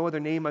 There is no other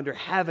name under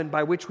heaven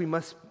by which we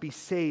must be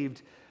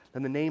saved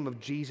than the name of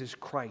Jesus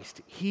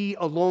Christ. He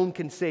alone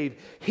can save.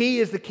 He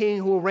is the King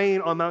who will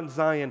reign on Mount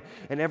Zion,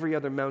 and every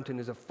other mountain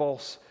is a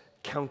false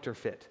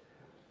counterfeit.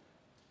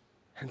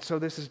 And so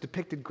this is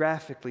depicted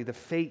graphically, the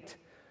fate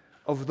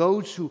of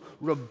those who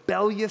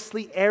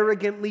rebelliously,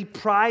 arrogantly,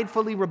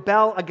 pridefully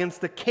rebel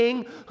against the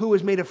King who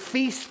has made a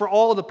feast for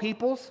all the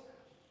peoples.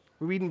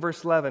 We read in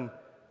verse 11,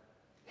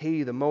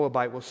 he, the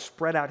Moabite, will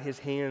spread out his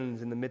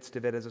hands in the midst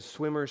of it as a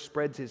swimmer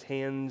spreads his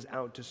hands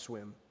out to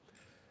swim.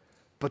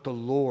 But the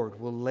Lord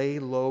will lay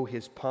low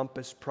his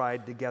pompous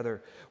pride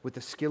together with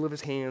the skill of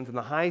his hands, and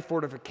the high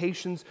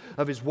fortifications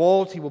of his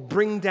walls he will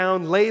bring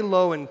down, lay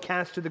low, and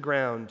cast to the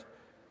ground,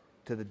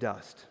 to the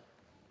dust.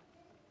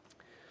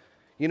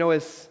 You know,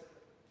 as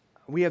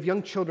we have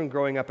young children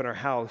growing up in our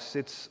house,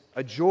 it's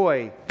a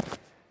joy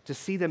to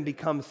see them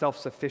become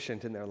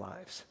self-sufficient in their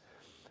lives.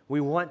 We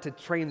want to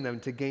train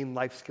them to gain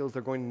life skills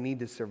they're going to need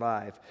to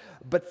survive.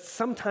 But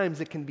sometimes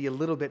it can be a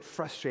little bit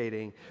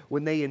frustrating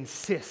when they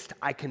insist,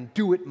 I can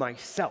do it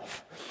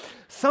myself.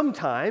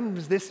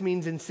 Sometimes this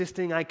means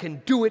insisting I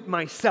can do it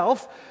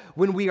myself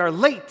when we are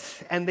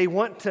late and they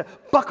want to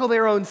buckle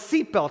their own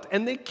seatbelt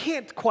and they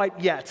can't quite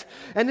yet.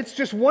 And it's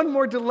just one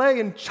more delay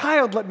and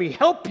child, let me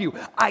help you.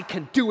 I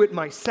can do it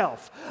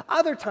myself.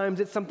 Other times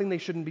it's something they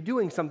shouldn't be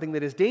doing, something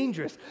that is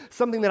dangerous,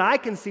 something that I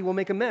can see will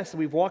make a mess.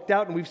 We've walked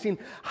out and we've seen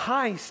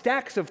high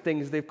stacks of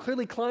things they've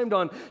clearly climbed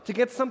on to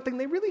get something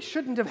they really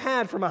shouldn't have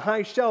had from a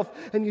high shelf.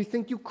 And you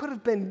think you could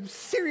have been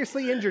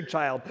seriously injured,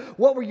 child.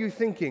 What were you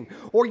thinking?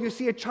 Or you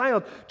see a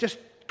child just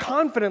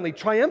confidently,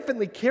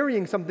 triumphantly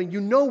carrying something you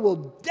know will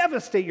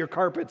devastate your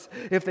carpets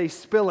if they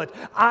spill it.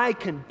 I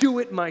can do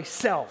it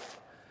myself.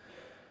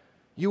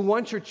 You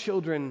want your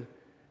children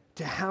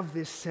to have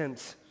this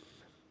sense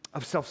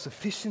of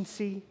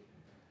self-sufficiency.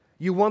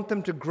 You want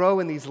them to grow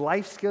in these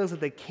life skills that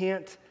they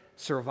can't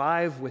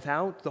survive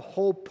without. The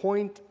whole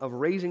point of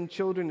raising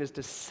children is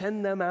to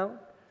send them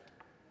out.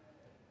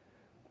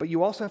 But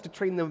you also have to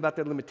train them about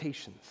their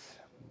limitations,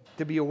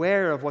 to be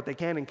aware of what they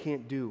can and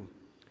can't do.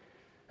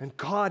 And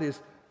God is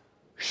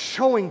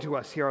showing to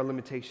us here our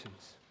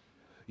limitations.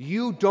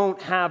 You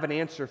don't have an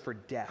answer for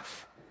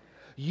death.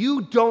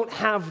 You don't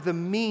have the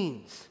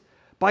means,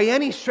 by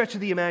any stretch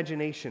of the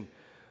imagination,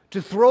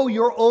 to throw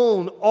your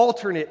own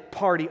alternate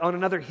party on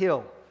another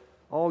hill.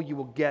 All you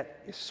will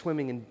get is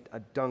swimming in a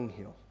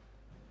dunghill.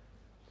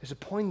 There's a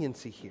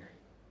poignancy here.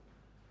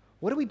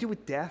 What do we do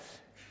with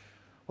death?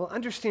 Well,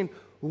 understand,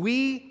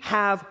 we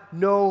have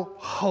no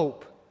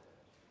hope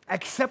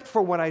except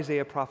for what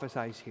Isaiah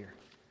prophesies here.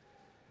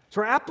 So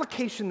our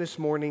application this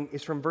morning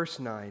is from verse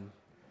 9.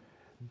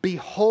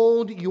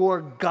 Behold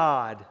your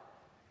God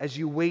as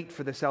you wait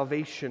for the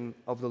salvation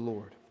of the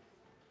Lord.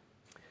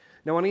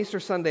 Now on Easter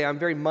Sunday, I'm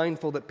very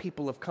mindful that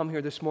people have come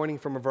here this morning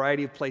from a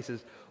variety of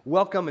places.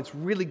 Welcome, it's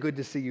really good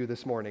to see you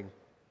this morning.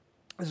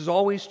 This is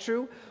always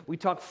true. We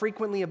talk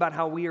frequently about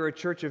how we are a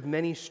church of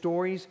many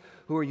stories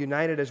who are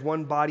united as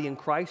one body in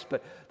Christ,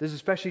 but this is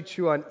especially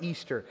true on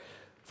Easter.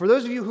 For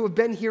those of you who have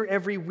been here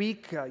every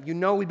week, you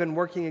know we've been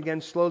working again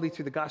slowly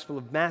through the Gospel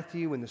of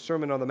Matthew and the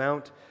Sermon on the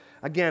Mount.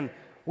 Again,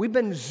 we've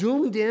been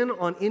zoomed in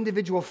on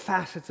individual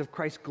facets of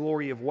Christ's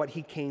glory of what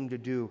he came to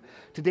do.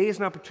 Today is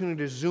an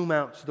opportunity to zoom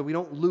out so that we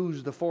don't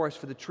lose the forest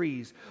for the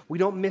trees. We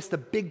don't miss the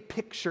big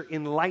picture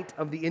in light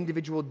of the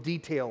individual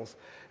details,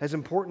 as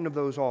important as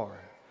those are.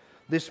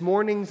 This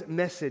morning's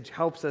message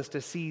helps us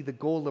to see the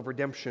goal of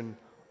redemption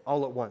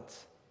all at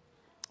once.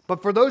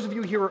 But for those of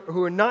you here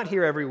who are not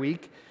here every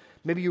week,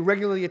 maybe you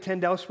regularly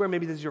attend elsewhere,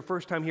 maybe this is your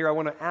first time here, I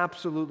want to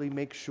absolutely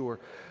make sure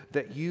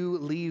that you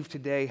leave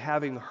today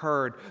having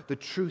heard the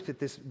truth that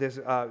this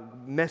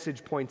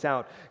message points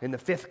out in the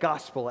fifth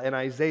gospel and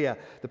Isaiah,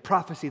 the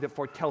prophecy that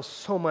foretells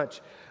so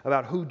much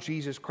about who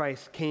Jesus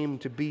Christ came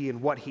to be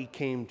and what he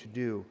came to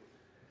do.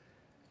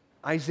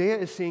 Isaiah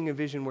is seeing a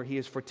vision where he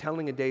is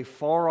foretelling a day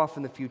far off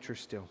in the future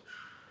still.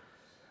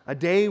 A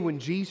day when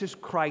Jesus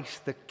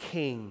Christ, the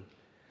King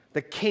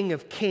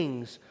of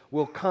Kings,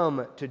 will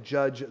come to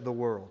judge the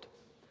world.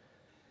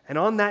 And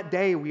on that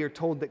day, we are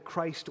told that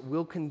Christ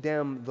will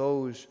condemn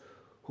those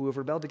who have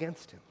rebelled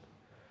against him.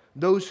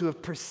 Those who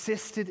have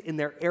persisted in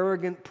their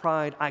arrogant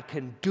pride, I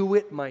can do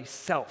it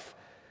myself.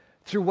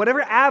 Through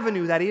whatever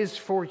avenue that is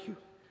for you,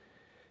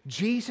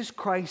 Jesus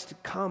Christ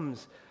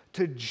comes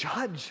to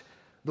judge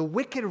the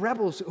wicked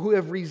rebels who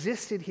have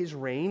resisted his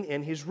reign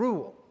and his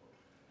rule.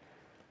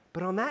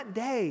 But on that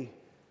day,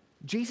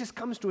 Jesus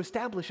comes to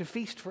establish a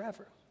feast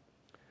forever.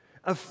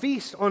 A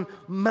feast on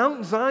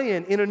Mount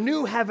Zion in a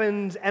new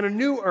heavens and a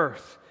new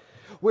earth,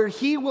 where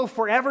he will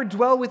forever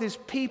dwell with his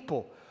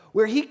people,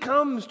 where he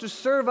comes to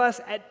serve us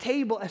at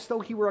table as though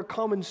he were a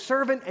common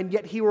servant and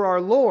yet he were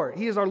our Lord.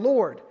 He is our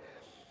Lord.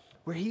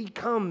 Where he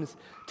comes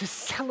to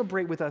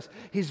celebrate with us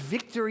his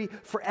victory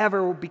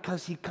forever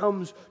because he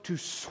comes to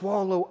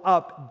swallow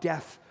up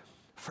death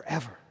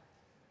forever.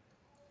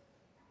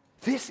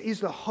 This is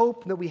the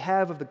hope that we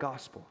have of the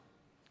gospel.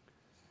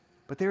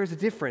 But there is a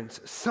difference.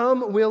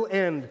 Some will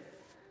end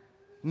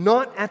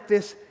not at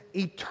this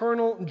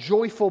eternal,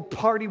 joyful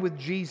party with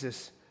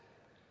Jesus,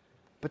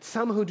 but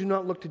some who do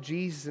not look to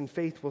Jesus in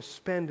faith will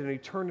spend an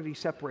eternity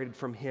separated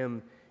from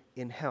him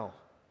in hell.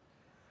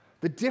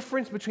 The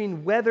difference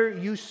between whether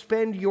you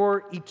spend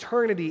your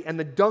eternity in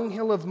the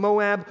dunghill of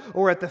Moab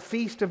or at the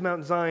feast of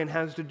Mount Zion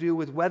has to do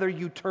with whether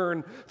you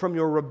turn from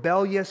your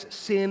rebellious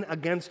sin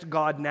against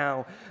God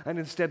now and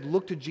instead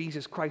look to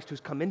Jesus Christ, who's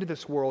come into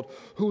this world,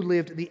 who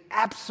lived the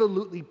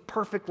absolutely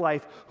perfect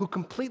life, who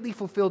completely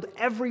fulfilled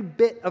every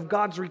bit of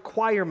God's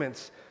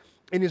requirements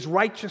in his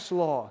righteous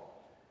law.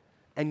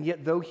 And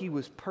yet, though he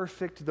was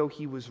perfect, though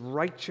he was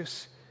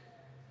righteous,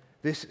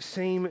 this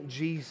same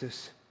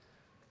Jesus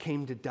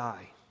came to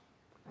die.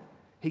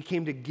 He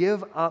came to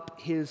give up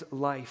his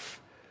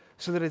life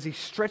so that as he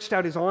stretched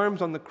out his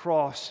arms on the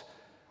cross,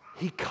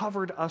 he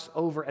covered us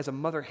over as a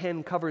mother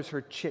hen covers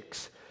her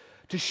chicks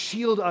to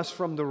shield us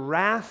from the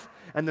wrath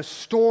and the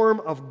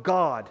storm of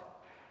God.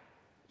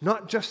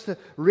 Not just the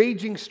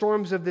raging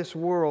storms of this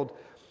world,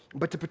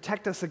 but to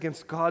protect us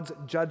against God's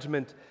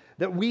judgment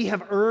that we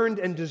have earned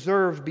and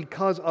deserved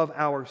because of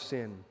our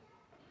sin.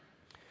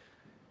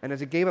 And as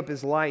he gave up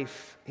his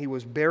life, he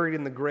was buried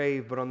in the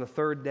grave, but on the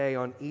third day,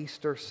 on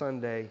Easter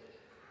Sunday,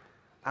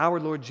 our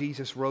Lord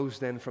Jesus rose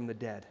then from the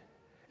dead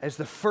as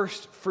the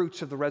first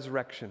fruits of the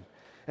resurrection,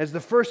 as the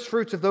first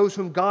fruits of those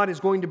whom God is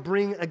going to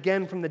bring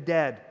again from the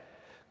dead.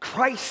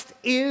 Christ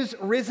is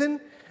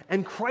risen,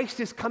 and Christ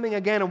is coming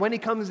again. And when he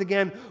comes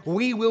again,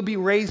 we will be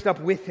raised up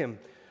with him,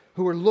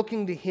 who are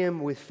looking to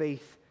him with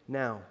faith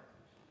now.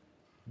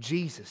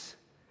 Jesus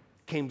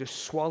came to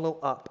swallow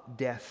up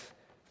death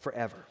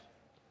forever.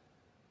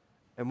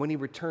 And when he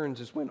returns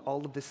is when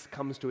all of this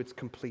comes to its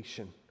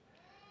completion.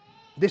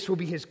 This will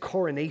be his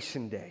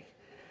coronation day.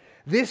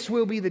 This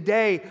will be the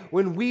day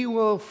when we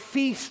will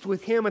feast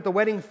with him at the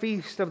wedding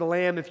feast of the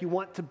Lamb. If you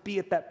want to be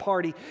at that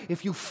party,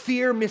 if you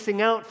fear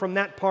missing out from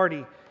that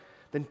party,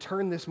 then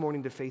turn this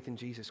morning to faith in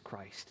Jesus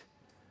Christ.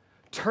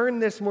 Turn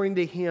this morning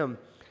to him.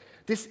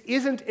 This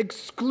isn't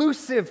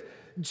exclusive.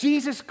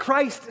 Jesus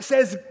Christ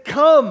says,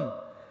 come,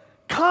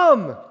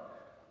 come.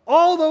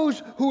 All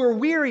those who are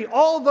weary,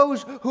 all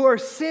those who are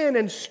sin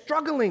and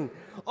struggling,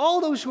 all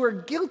those who are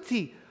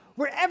guilty,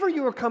 wherever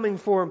you are coming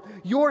from,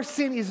 your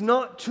sin is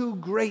not too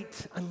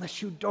great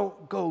unless you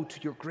don't go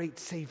to your great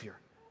Savior.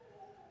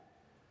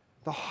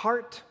 The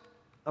heart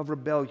of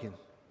rebellion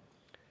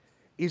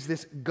is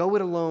this go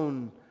it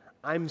alone.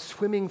 I'm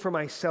swimming for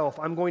myself.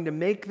 I'm going to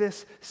make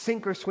this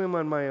sink or swim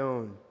on my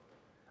own.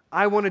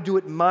 I want to do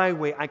it my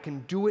way. I can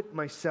do it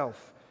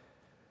myself.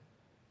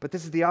 But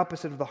this is the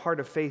opposite of the heart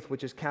of faith,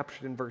 which is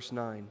captured in verse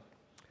 9.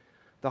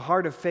 The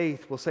heart of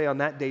faith will say on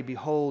that day,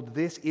 behold,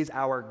 this is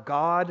our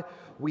God.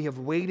 We have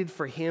waited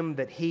for him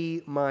that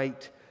he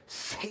might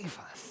save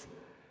us.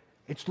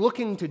 It's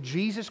looking to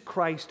Jesus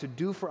Christ to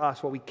do for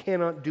us what we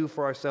cannot do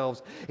for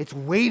ourselves. It's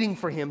waiting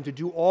for him to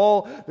do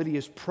all that he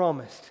has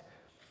promised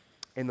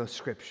in those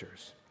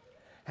scriptures.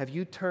 Have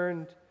you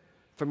turned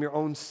from your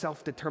own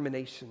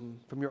self-determination,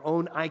 from your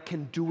own I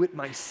can do it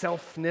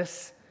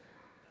myselfness?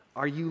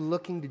 Are you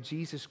looking to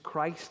Jesus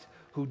Christ,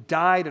 who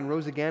died and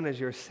rose again as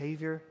your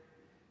Savior,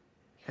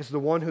 as the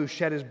one who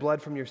shed his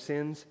blood from your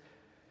sins?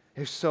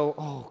 If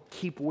so,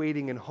 keep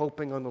waiting and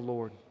hoping on the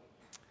Lord.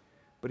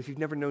 But if you've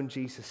never known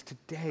Jesus,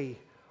 today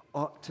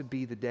ought to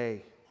be the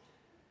day.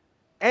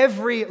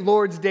 Every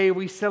Lord's Day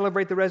we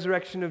celebrate the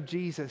resurrection of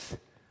Jesus.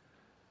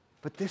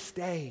 But this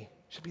day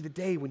should be the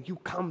day when you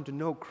come to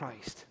know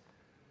Christ.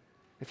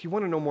 If you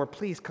want to know more,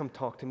 please come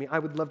talk to me. I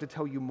would love to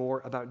tell you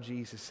more about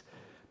Jesus.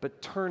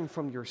 But turn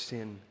from your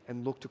sin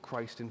and look to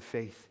Christ in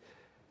faith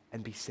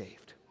and be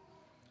saved.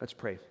 Let's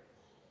pray.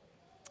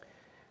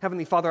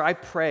 Heavenly Father, I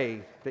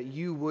pray that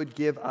you would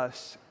give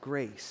us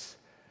grace.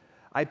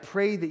 I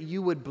pray that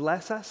you would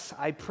bless us.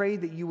 I pray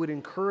that you would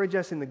encourage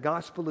us in the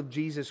gospel of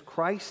Jesus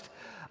Christ.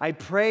 I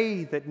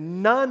pray that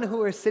none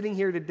who are sitting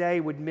here today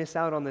would miss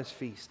out on this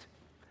feast.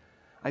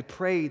 I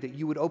pray that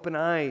you would open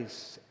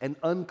eyes and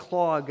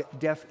unclog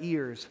deaf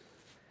ears,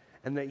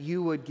 and that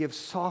you would give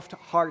soft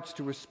hearts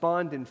to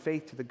respond in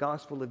faith to the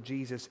gospel of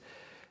Jesus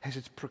as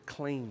it's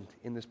proclaimed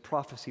in this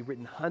prophecy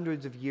written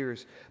hundreds of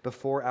years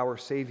before our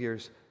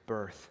Savior's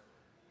birth.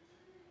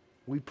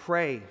 We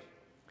pray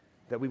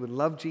that we would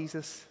love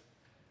Jesus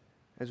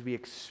as we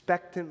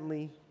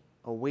expectantly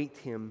await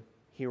him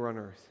here on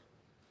earth.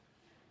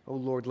 Oh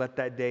Lord, let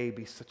that day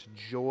be such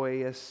a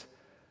joyous,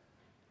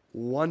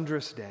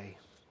 wondrous day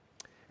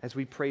as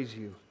we praise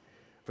you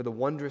for the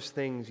wondrous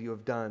things you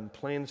have done,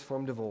 plans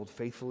formed of old,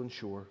 faithful and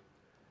sure.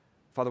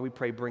 Father, we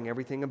pray, bring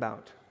everything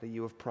about that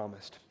you have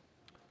promised.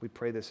 We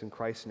pray this in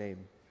Christ's name.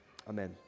 Amen.